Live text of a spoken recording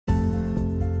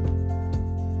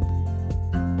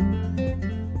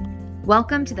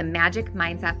Welcome to the Magic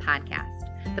Mindset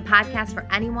Podcast, the podcast for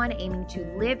anyone aiming to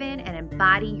live in and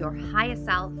embody your highest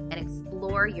self and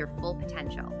explore your full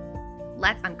potential.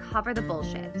 Let's uncover the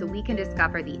bullshit so we can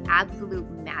discover the absolute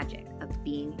magic of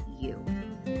being you.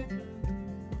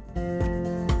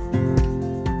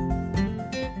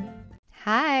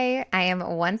 Hi, I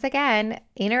am once again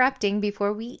interrupting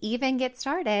before we even get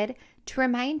started to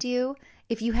remind you,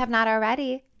 if you have not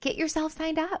already, get yourself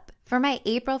signed up for my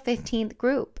April 15th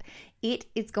group. It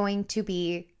is going to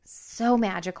be so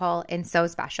magical and so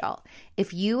special.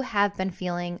 If you have been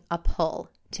feeling a pull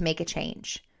to make a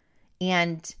change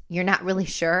and you're not really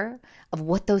sure of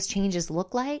what those changes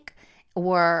look like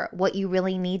or what you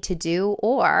really need to do,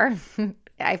 or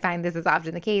I find this is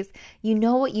often the case, you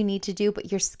know what you need to do,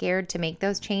 but you're scared to make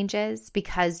those changes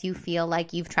because you feel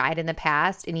like you've tried in the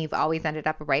past and you've always ended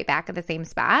up right back at the same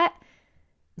spot,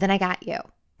 then I got you,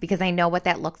 because I know what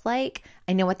that looks like.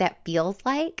 I know what that feels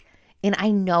like. And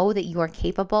I know that you are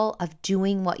capable of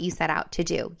doing what you set out to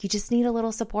do. You just need a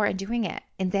little support in doing it.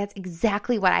 And that's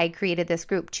exactly what I created this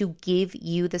group, to give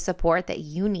you the support that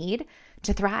you need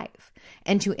to thrive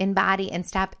and to embody and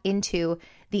step into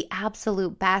the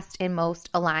absolute best and most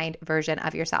aligned version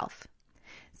of yourself.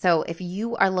 So if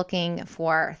you are looking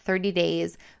for 30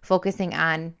 days focusing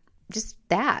on just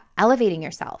that, elevating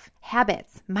yourself,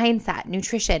 habits, mindset,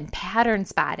 nutrition, pattern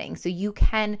spotting, so you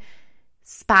can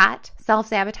spot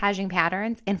self-sabotaging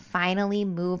patterns and finally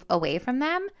move away from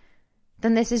them,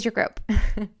 then this is your group.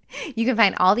 You can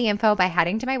find all the info by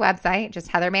heading to my website, just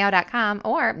heathermayo.com,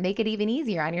 or make it even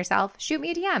easier on yourself. Shoot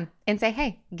me a DM and say,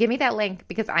 hey, give me that link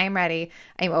because I am ready.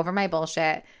 I'm over my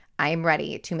bullshit. I am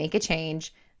ready to make a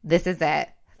change. This is it.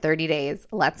 30 days.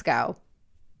 Let's go.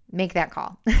 Make that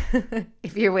call.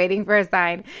 If you're waiting for a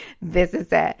sign, this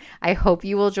is it. I hope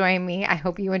you will join me. I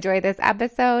hope you enjoy this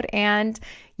episode, and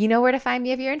you know where to find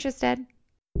me if you're interested.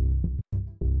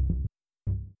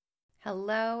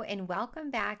 Hello, and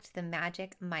welcome back to the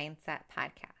Magic Mindset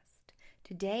Podcast.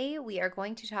 Today, we are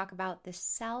going to talk about the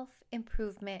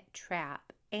self-improvement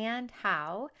trap and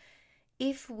how,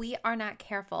 if we are not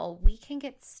careful, we can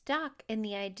get stuck in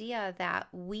the idea that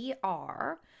we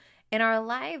are, and our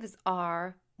lives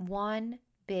are, one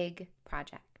big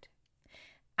project.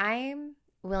 I'm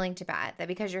willing to bet that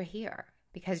because you're here,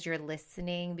 because you're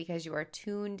listening, because you are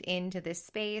tuned into this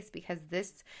space, because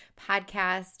this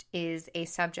podcast is a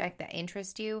subject that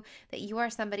interests you, that you are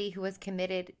somebody who is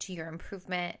committed to your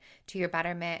improvement, to your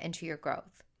betterment, and to your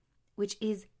growth, which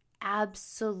is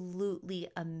absolutely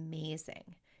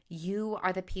amazing. You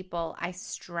are the people I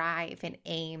strive and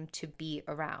aim to be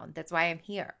around. That's why I'm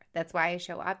here. That's why I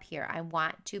show up here. I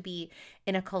want to be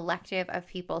in a collective of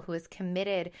people who is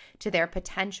committed to their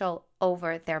potential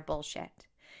over their bullshit.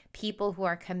 People who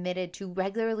are committed to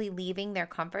regularly leaving their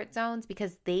comfort zones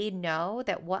because they know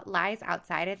that what lies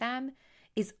outside of them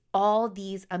is all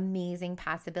these amazing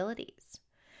possibilities.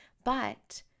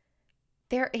 But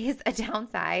there is a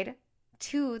downside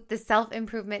to the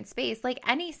self-improvement space, like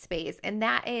any space. And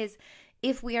that is,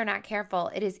 if we are not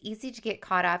careful, it is easy to get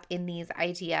caught up in these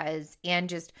ideas and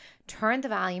just turn the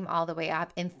volume all the way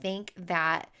up and think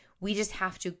that we just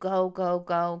have to go,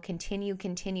 continue,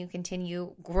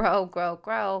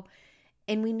 grow.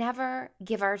 And we never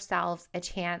give ourselves a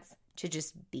chance to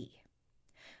just be,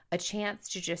 a chance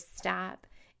to just stop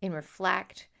and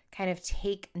reflect, kind of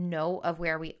take note of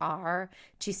where we are,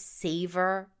 to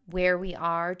savor where we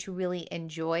are, to really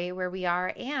enjoy where we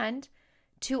are, and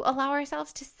to allow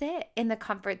ourselves to sit in the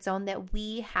comfort zone that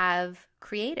we have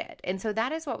created. And so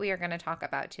that is what we are going to talk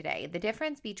about today. The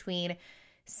difference between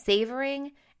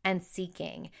savoring and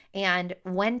seeking, and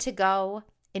when to go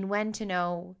and when to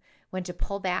know, when to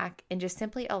pull back and just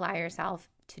simply allow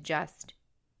yourself to just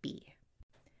be.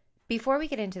 Before we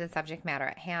get into the subject matter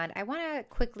at hand, I want to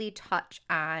quickly touch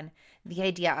on the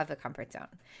idea of the comfort zone,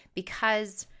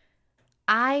 because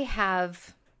I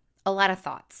have a lot of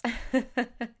thoughts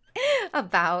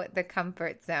about the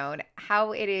comfort zone,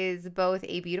 how it is both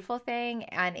a beautiful thing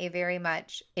and a very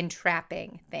much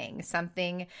entrapping thing,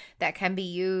 something that can be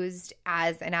used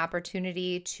as an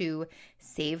opportunity to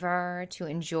savor, to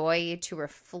enjoy, to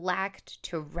reflect,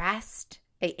 to rest,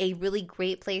 a really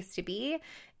great place to be,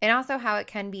 and also how it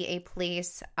can be a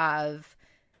place of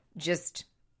just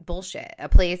bullshit, a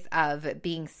place of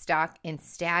being stuck and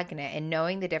stagnant and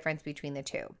knowing the difference between the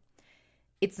two.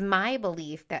 It's my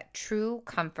belief that true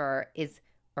comfort is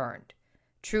earned.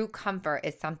 True comfort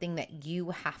is something that you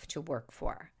have to work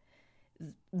for.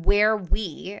 Where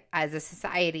we, as a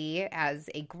society, as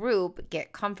a group,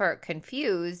 get comfort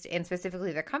confused, and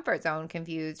specifically the comfort zone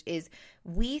confused, is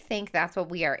we think that's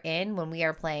what we are in when we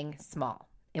are playing small.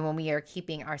 and when we are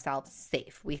keeping ourselves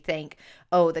safe. We think,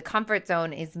 oh, the comfort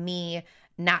zone is me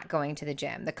not going to the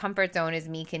gym. The comfort zone is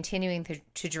me continuing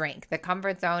to drink. The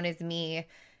comfort zone is me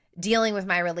dealing with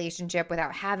my relationship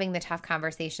without having the tough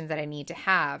conversations that I need to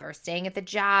have, or staying at the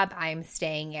job I'm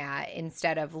staying at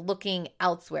instead of looking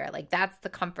elsewhere. Like, that's the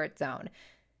comfort zone.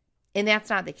 And that's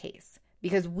not the case,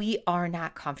 because we are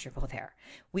not comfortable there.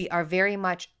 We are very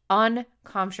much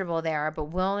uncomfortable there, but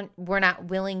we're not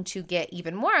willing to get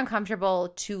even more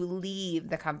uncomfortable to leave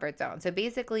the comfort zone. So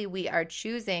basically, we are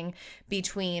choosing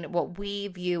between what we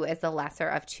view as the lesser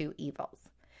of two evils.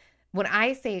 When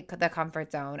I say the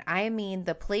comfort zone, I mean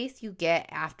the place you get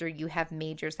after you have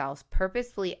made yourselves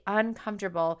purposefully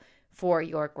uncomfortable for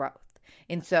your growth.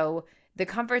 And so the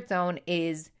comfort zone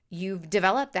is you've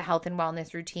developed the health and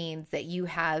wellness routines that you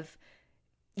have,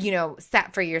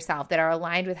 set for yourself, that are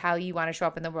aligned with how you want to show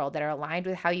up in the world, that are aligned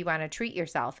with how you want to treat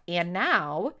yourself. And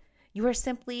now you are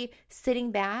simply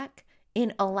sitting back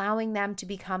in allowing them to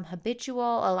become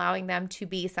habitual, allowing them to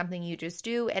be something you just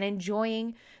do, and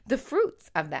enjoying the fruits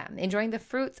of them, enjoying the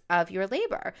fruits of your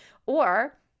labor.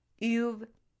 Or you've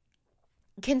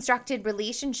constructed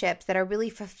relationships that are really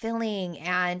fulfilling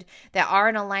and that are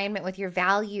in alignment with your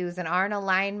values and are in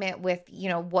alignment with,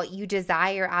 what you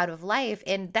desire out of life.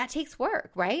 And that takes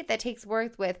work, right? That takes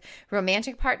work with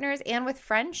romantic partners and with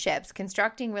friendships,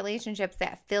 constructing relationships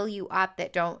that fill you up,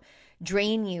 that don't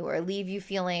drain you or leave you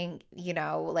feeling,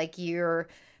 like you're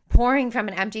pouring from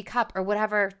an empty cup, or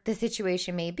whatever the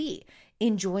situation may be.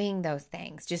 Enjoying those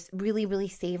things, just really, really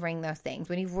savoring those things.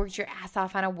 When you've worked your ass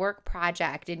off on a work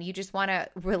project and you just want to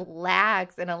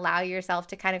relax and allow yourself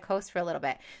to kind of coast for a little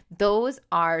bit, those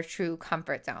are true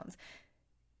comfort zones.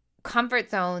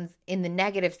 Comfort zones in the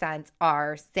negative sense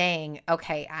are saying,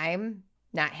 okay, I'm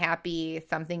not happy,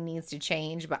 something needs to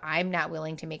change, but I'm not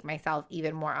willing to make myself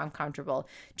even more uncomfortable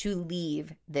to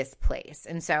leave this place.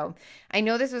 And so I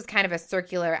know this was kind of a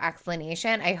circular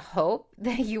explanation. I hope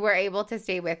that you were able to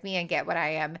stay with me and get what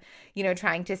I am,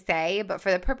 trying to say. But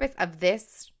for the purpose of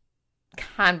this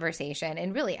conversation,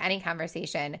 and really any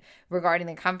conversation regarding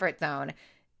the comfort zone,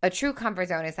 a true comfort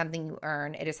zone is something you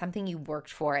earn. It is something you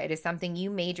worked for. It is something you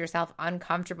made yourself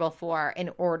uncomfortable for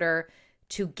in order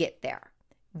to get there.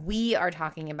 We are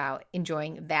talking about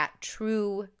enjoying that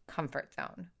true comfort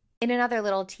zone. In another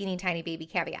little teeny tiny baby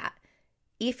caveat,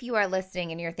 if you are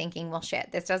listening and you're thinking, well,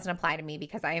 shit, this doesn't apply to me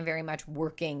because I am very much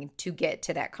working to get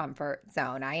to that comfort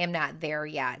zone. I am not there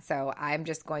yet. So I'm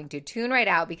just going to tune right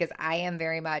out because I am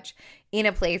very much in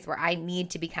a place where I need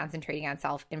to be concentrating on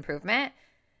self-improvement.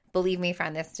 Believe me,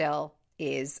 friend, this still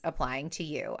is applying to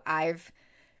you. I've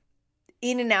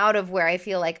in and out of where I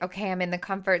feel like, okay, I'm in the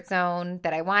comfort zone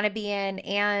that I want to be in,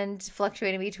 and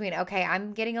fluctuating between, okay,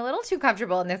 I'm getting a little too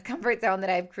comfortable in this comfort zone that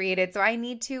I've created. So I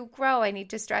need to grow. I need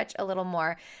to stretch a little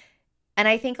more. And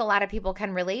I think a lot of people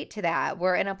can relate to that.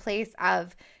 We're in a place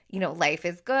of, life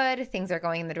is good. Things are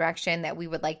going in the direction that we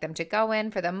would like them to go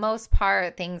in. For the most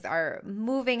part, things are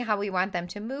moving how we want them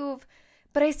to move.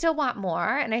 But I still want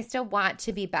more, and I still want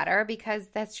to be better, because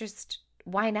that's just,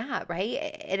 why not, right?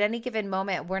 At any given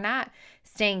moment, we're not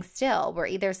staying still. We're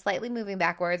either slightly moving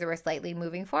backwards or we're slightly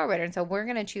moving forward. And so we're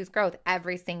going to choose growth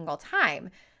every single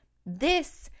time.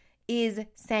 This is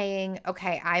saying,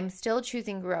 okay, I'm still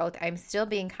choosing growth. I'm still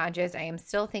being conscious. I am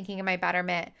still thinking of my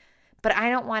betterment, but I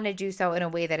don't want to do so in a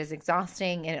way that is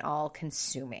exhausting and all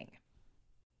consuming.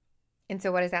 And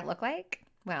so what does that look like?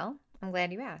 Well, I'm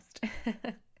glad you asked.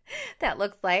 That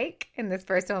looks like, and this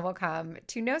first one will come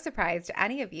to no surprise to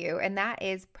any of you, and that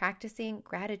is practicing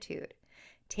gratitude.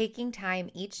 Taking time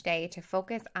each day to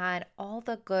focus on all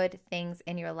the good things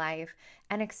in your life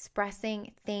and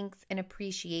expressing thanks and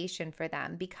appreciation for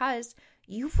them, because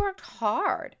you've worked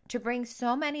hard to bring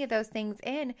so many of those things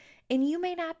in, and you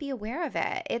may not be aware of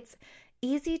it. It's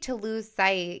easy to lose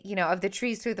sight, of the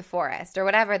trees through the forest, or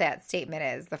whatever that statement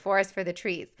is, the forest for the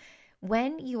trees.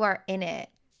 When you are in it,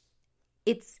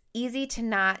 it's easy to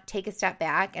not take a step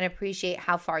back and appreciate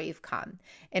how far you've come,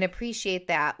 and appreciate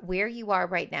that where you are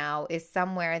right now is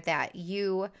somewhere that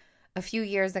you a few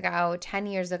years ago, 10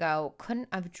 years ago, couldn't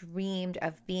have dreamed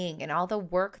of being, and all the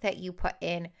work that you put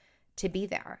in to be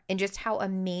there, and just how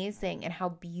amazing and how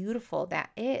beautiful that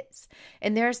is.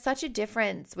 And there's such a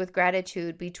difference with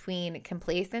gratitude between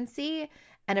complacency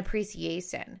and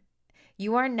appreciation.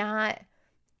 You are not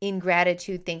in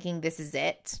gratitude thinking this is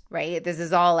it, right? This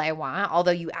is all I want, although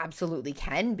you absolutely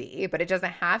can be, but it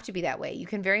doesn't have to be that way. You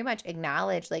can very much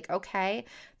acknowledge, like, okay,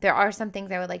 there are some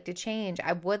things I would like to change.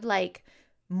 I would like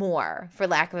more, for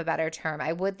lack of a better term.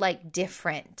 I would like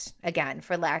different, again,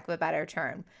 for lack of a better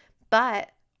term. But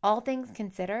all things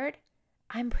considered,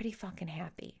 I'm pretty fucking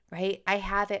happy, right? I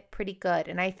have it pretty good.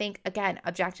 And I think, again,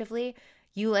 objectively,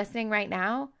 you listening right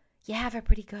now, you have it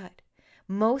pretty good.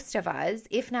 Most of us,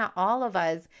 if not all of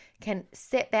us, can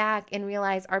sit back and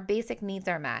realize our basic needs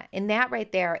are met. And that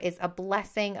right there is a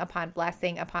blessing upon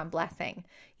blessing upon blessing.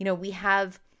 We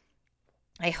have,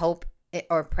 I hope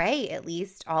or pray at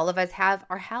least, all of us have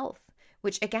our health,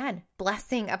 which again,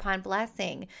 blessing upon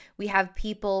blessing. We have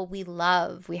people we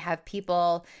love. We have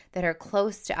people that are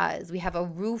close to us. We have a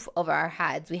roof over our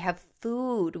heads. We have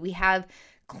food. We have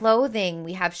clothing.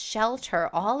 We have shelter.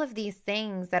 All of these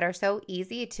things that are so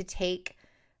easy to take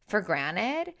for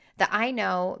granted that I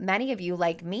know many of you,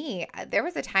 like me, there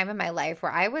was a time in my life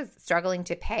where I was struggling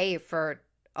to pay for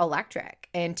electric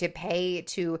and to pay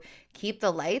to keep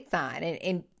the lights on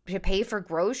and to pay for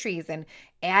groceries and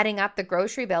adding up the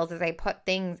grocery bills as I put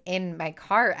things in my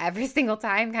cart every single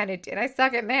time and I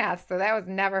suck at math. So that was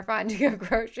never fun to go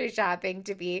grocery shopping,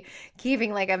 to be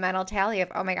keeping like a mental tally of,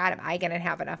 oh my God, am I going to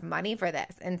have enough money for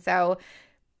this? And so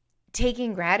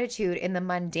taking gratitude in the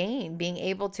mundane, being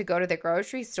able to go to the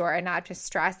grocery store and not to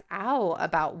stress out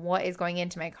about what is going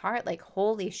into my cart, like,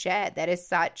 holy shit, that is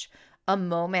such a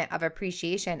moment of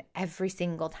appreciation every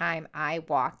single time I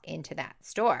walk into that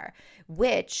store,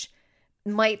 which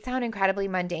might sound incredibly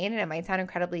mundane and it might sound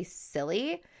incredibly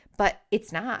silly, but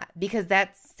it's not, because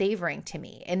that's savoring to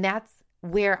me. And that's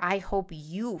where I hope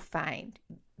you find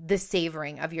the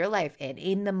savoring of your life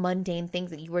in the mundane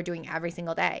things that you are doing every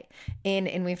single day.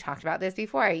 And we've talked about this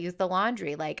before. I use the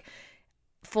laundry, like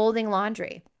folding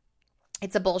laundry.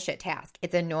 It's a bullshit task.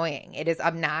 It's annoying. It is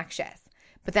obnoxious.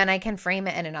 But then I can frame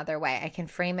it in another way. I can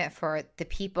frame it for the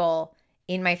people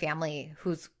in my family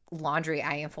whose laundry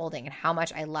I am folding and how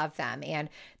much I love them, and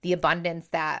the abundance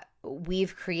that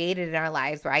we've created in our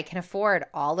lives where I can afford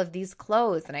all of these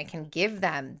clothes and I can give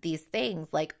them these things.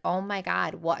 Like, oh my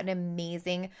God, what an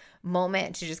amazing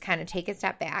moment to just kind of take a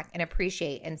step back and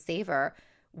appreciate and savor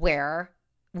where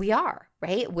we are,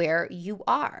 right? Where you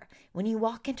are. When you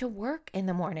walk into work in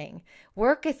the morning,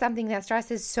 work is something that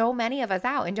stresses so many of us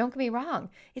out. And don't get me wrong,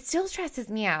 it still stresses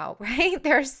me out, right?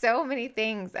 There are so many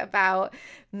things about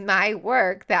my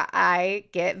work that I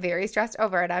get very stressed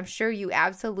over. And I'm sure you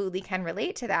absolutely can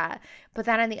relate to that. But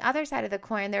then on the other side of the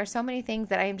coin, there are so many things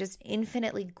that I am just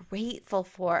infinitely grateful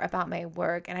for about my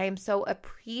work. And I am so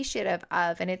appreciative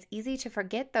of. And it's easy to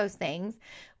forget those things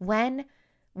when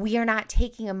we are not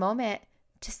taking a moment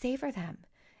to savor them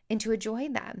and to enjoy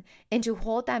them and to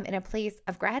hold them in a place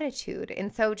of gratitude.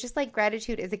 And so just like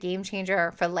gratitude is a game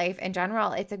changer for life in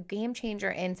general, it's a game changer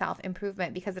in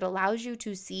self-improvement because it allows you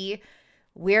to see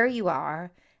where you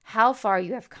are, how far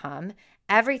you have come,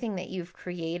 everything that you've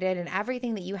created and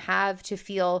everything that you have to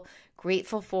feel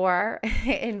grateful for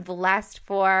and blessed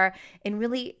for, and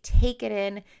really take it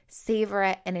in, savor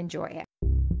it, and enjoy it.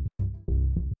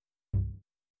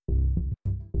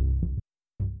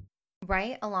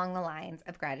 Right along the lines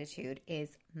of gratitude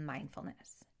is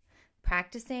mindfulness.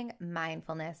 Practicing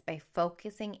mindfulness by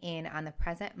focusing in on the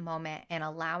present moment and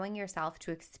allowing yourself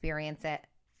to experience it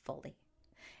fully.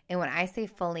 And when I say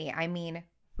fully, I mean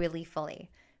really fully.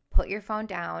 Put your phone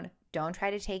down. Don't try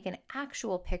to take an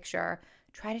actual picture.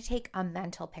 Try to take a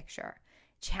mental picture.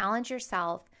 Challenge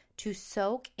yourself to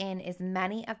soak in as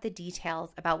many of the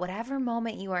details about whatever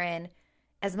moment you are in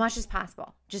as much as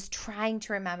possible. Just trying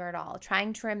to remember it all,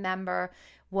 trying to remember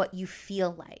what you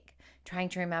feel like, trying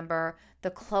to remember the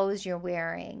clothes you're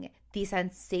wearing, the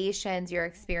sensations you're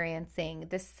experiencing,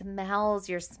 the smells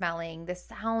you're smelling, the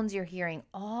sounds you're hearing,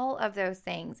 all of those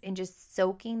things, and just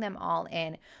soaking them all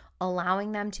in,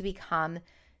 allowing them to become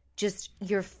just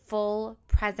your full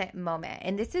present moment.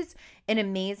 And this is an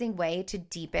amazing way to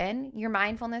deepen your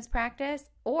mindfulness practice.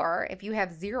 Or if you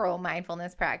have zero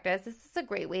mindfulness practice, this is a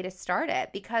great way to start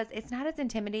it because it's not as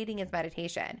intimidating as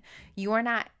meditation. You are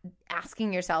not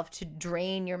asking yourself to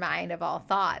drain your mind of all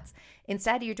thoughts.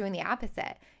 Instead, you're doing the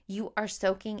opposite. You are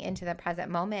soaking into the present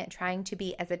moment, trying to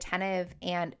be as attentive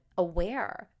and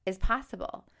aware as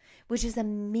possible, which is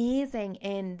amazing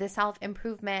in the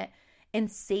self-improvement and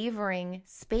savoring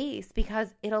space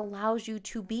because it allows you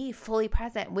to be fully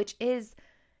present,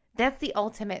 that's the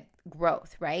ultimate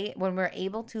growth, right? When we're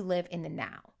able to live in the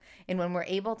now, and when we're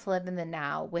able to live in the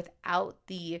now without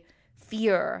the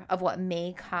fear of what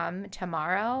may come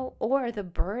tomorrow or the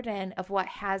burden of what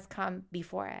has come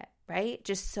before it, right?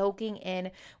 Just soaking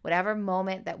in whatever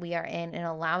moment that we are in and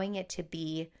allowing it to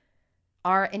be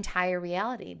our entire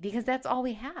reality because that's all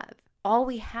we have. All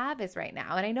we have is right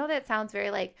now. And I know that sounds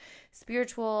very like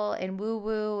spiritual and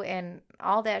woo-woo and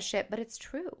all that shit, but it's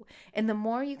true. And the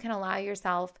more you can allow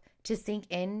yourself to sink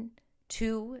in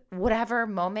to whatever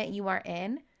moment you are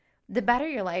in, the better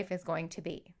your life is going to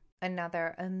be.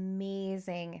 another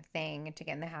amazing thing to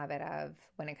get in the habit of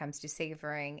when it comes to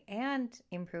savoring and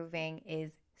improving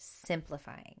is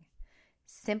simplifying.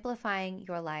 Simplifying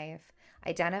your life,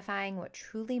 identifying what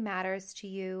truly matters to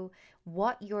you,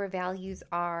 what your values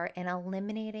are, and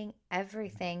eliminating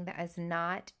everything that is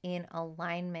not in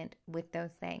alignment with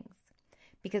those things.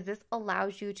 Because this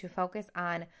allows you to focus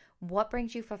on what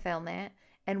brings you fulfillment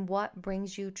and what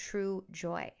brings you true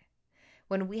joy.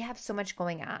 When we have so much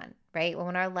going on, right?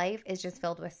 When our life is just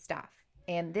filled with stuff,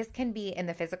 and this can be in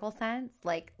the physical sense,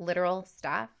 like literal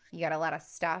stuff. You got a lot of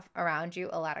stuff around you,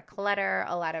 a lot of clutter,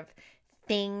 a lot of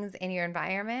things in your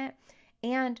environment,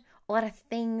 and a lot of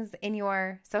things in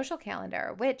your social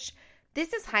calendar, which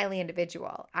this is highly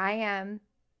individual. I am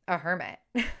a hermit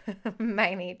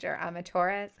by nature. I'm a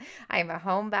Taurus. I'm a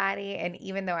homebody. And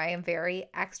even though I am very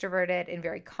extroverted and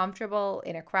very comfortable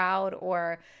in a crowd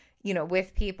or,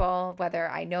 with people, whether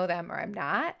I know them or I'm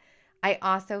not, I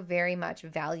also very much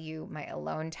value my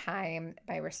alone time,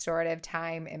 my restorative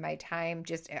time, and my time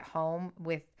just at home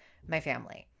with my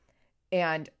family.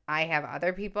 And I have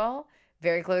other people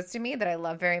very close to me that I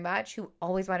love very much who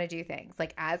always want to do things.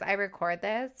 Like as I record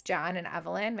this, John and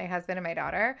Evelyn, my husband and my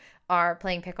daughter, are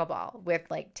playing pickleball with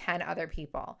like 10 other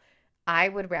people. I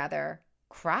would rather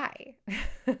cry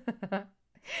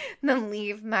than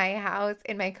leave my house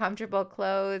in my comfortable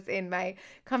clothes, in my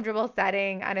comfortable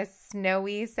setting on a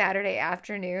snowy Saturday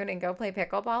afternoon and go play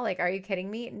pickleball. Like, are you kidding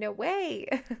me? No way.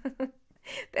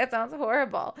 That sounds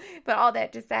horrible. But all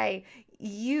that to say,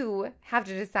 you have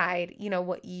to decide,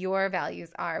 what your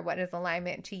values are, what is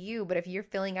alignment to you. But if you're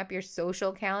filling up your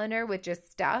social calendar with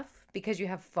just stuff because you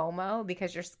have FOMO,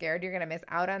 because you're scared you're going to miss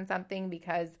out on something,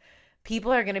 because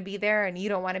people are going to be there and you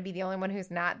don't want to be the only one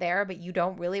who's not there, but you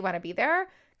don't really want to be there,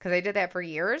 because I did that for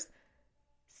years,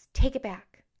 take it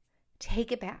back.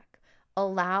 Take it back.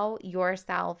 Allow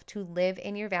yourself to live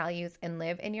in your values and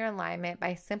live in your alignment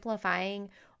by simplifying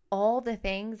all the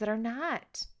things that are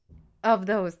not of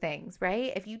those things,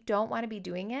 right? If you don't want to be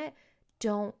doing it,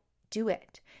 don't do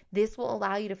it. This will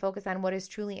allow you to focus on what is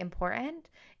truly important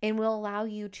and will allow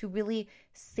you to really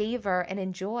savor and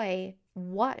enjoy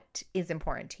what is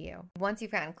important to you. Once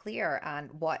you've gotten clear on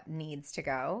what needs to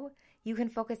go, you can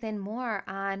focus in more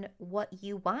on what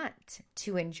you want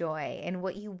to enjoy and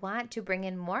what you want to bring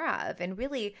in more of. And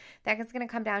really, that is going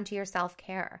to come down to your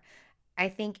self-care. I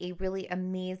think a really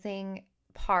amazing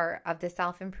part of the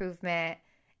self-improvement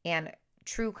and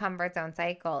true comfort zone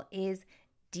cycle is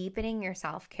deepening your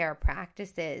self-care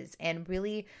practices and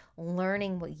really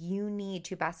learning what you need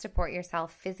to best support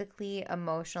yourself physically,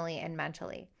 emotionally, and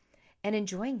mentally, and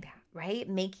enjoying that, right?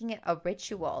 Making it a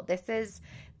ritual. This is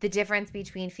the difference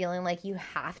between feeling like you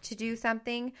have to do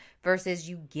something versus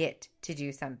you get to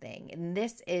do something. And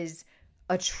this is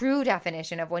a true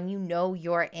definition of when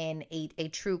you're in a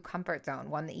true comfort zone,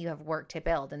 one that you have worked to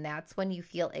build. And that's when you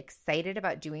feel excited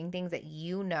about doing things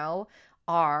that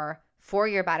are for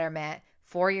your betterment,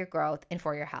 for your growth, and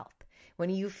for your health. When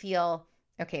you feel,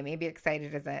 okay, maybe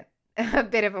excited isn't a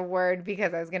bit of a word,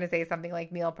 because I was going to say something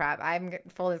like meal prep. I'm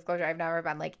full disclosure, I've never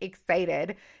been like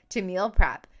excited to meal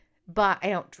prep, but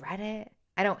I don't dread it.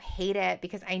 I don't hate it,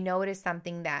 because I know it is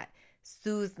something that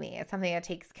soothes me. It's something that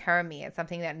takes care of me. It's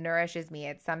something that nourishes me.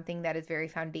 It's something that is very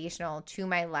foundational to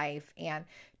my life and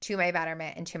to my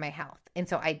betterment and to my health. And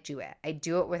so I do it. I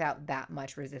do it without that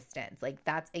much resistance. Like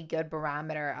that's a good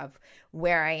barometer of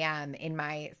where I am in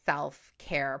my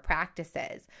self-care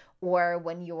practices. Or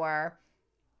when you're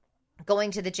going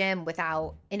to the gym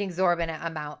without an exorbitant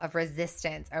amount of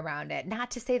resistance around it. Not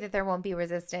to say that there won't be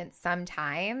resistance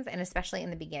sometimes, and especially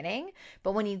in the beginning,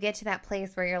 but when you get to that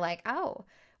place where you're like, oh,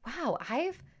 wow,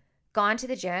 I've gone to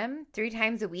the gym 3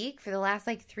 times a week for the last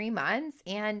 3 months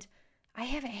and I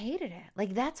haven't hated it.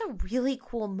 Like that's a really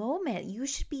cool moment. You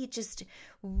should be just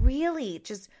really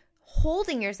just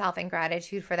holding yourself in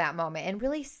gratitude for that moment and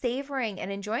really savoring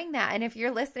and enjoying that. And if you're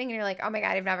listening and you're like, oh my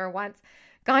God, I've never once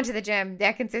gone to the gym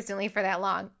that consistently for that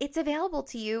long, it's available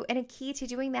to you. And a key to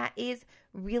doing that is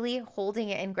really holding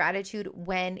it in gratitude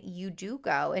when you do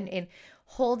go, and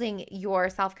holding your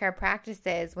self-care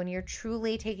practices when you're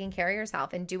truly taking care of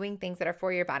yourself and doing things that are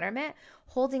for your betterment,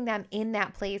 holding them in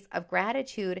that place of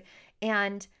gratitude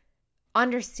and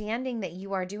understanding that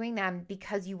you are doing them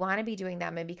because you want to be doing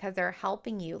them and because they're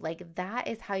helping you. Like that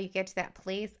is how you get to that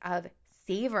place of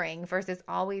savoring versus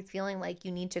always feeling like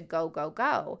you need to go, go,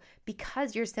 go,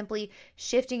 because you're simply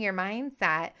shifting your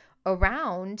mindset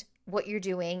around what you're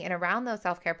doing and around those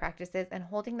self-care practices and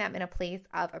holding them in a place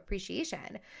of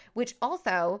appreciation, which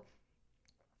also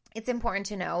it's important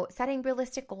to know setting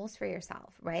realistic goals for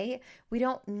yourself, right? We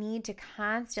don't need to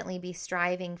constantly be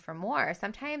striving for more.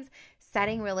 Sometimes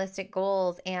setting realistic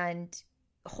goals and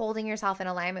holding yourself in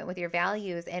alignment with your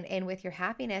values and with your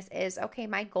happiness is, okay,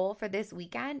 my goal for this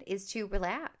weekend is to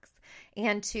relax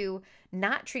and to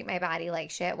not treat my body like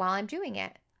shit while I'm doing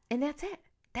it. And that's it.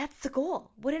 That's the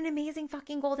goal. What an amazing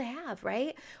fucking goal to have,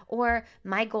 right? Or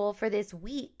my goal for this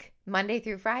week, Monday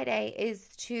through Friday,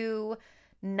 is to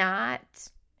not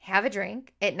have a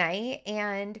drink at night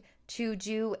and to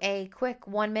do a quick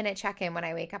 1-minute check-in when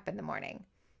I wake up in the morning.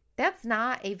 That's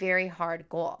not a very hard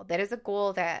goal. That is a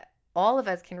goal that all of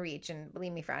us can reach. And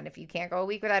believe me, friend, if you can't go a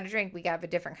week without a drink, we have a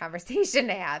different conversation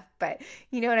to have. But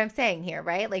you know what I'm saying here,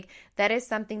 right? Like that is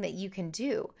something that you can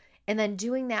do. And then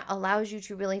doing that allows you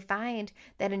to really find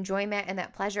that enjoyment and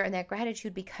that pleasure and that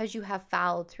gratitude because you have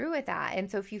followed through with that. And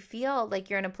so if you feel like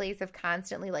you're in a place of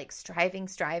constantly like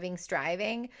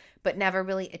striving, but never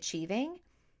really achieving,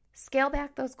 scale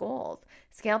back those goals.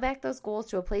 Scale back those goals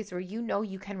to a place where you know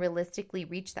you can realistically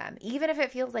reach them. Even if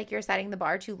it feels like you're setting the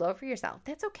bar too low for yourself,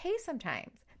 that's okay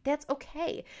sometimes. That's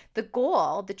okay. The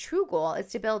goal, the true goal, is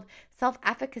to build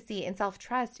self-efficacy and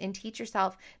self-trust and teach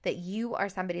yourself that you are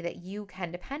somebody that you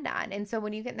can depend on. And so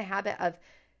when you get in the habit of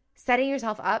setting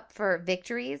yourself up for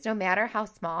victories, no matter how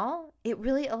small, it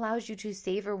really allows you to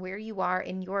savor where you are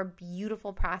in your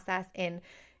beautiful process in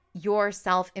your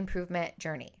self-improvement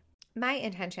journey. My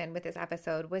intention with this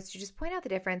episode was to just point out the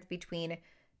difference between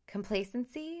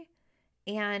complacency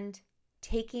and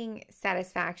taking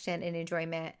satisfaction and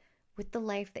enjoyment with the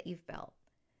life that you've built,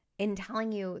 and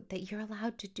telling you that you're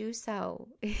allowed to do so.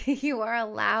 You are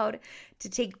allowed to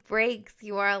take breaks.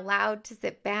 You are allowed to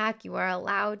sit back. You are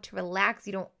allowed to relax.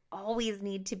 You don't always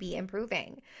need to be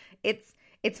improving. It's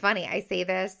funny. I say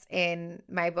this in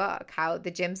my book, how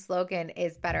the gym slogan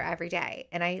is better every day.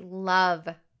 And I love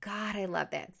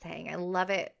that saying. I love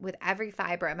it with every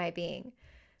fiber of my being.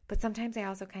 But sometimes I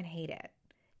also kind of hate it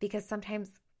because sometimes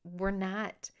we're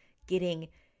not getting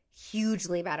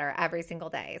hugely better every single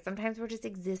day. Sometimes we're just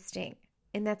existing,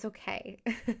 and that's okay.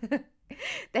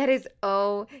 That is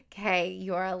okay.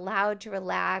 You're allowed to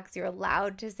relax. You're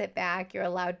allowed to sit back. You're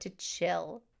allowed to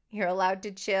chill. You're allowed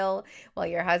to chill while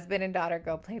your husband and daughter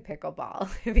go play pickleball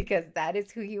because that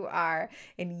is who you are,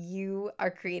 and you are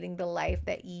creating the life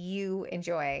that you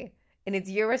enjoy. And it's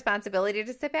your responsibility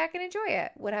to sit back and enjoy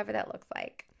it, whatever that looks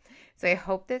like. So I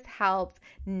hope this helps.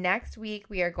 Next week,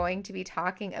 we are going to be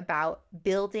talking about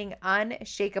building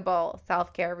unshakable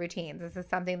self-care routines. This is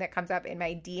something that comes up in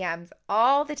my DMs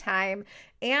all the time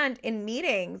and in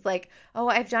meetings like, oh,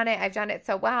 I've done it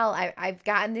so well. I've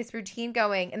gotten this routine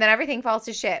going, and then everything falls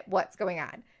to shit. What's going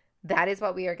on? That is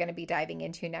what we are going to be diving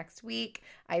into next week.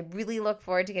 I really look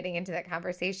forward to getting into that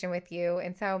conversation with you.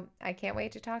 And so I can't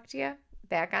wait to talk to you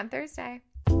back on Thursday.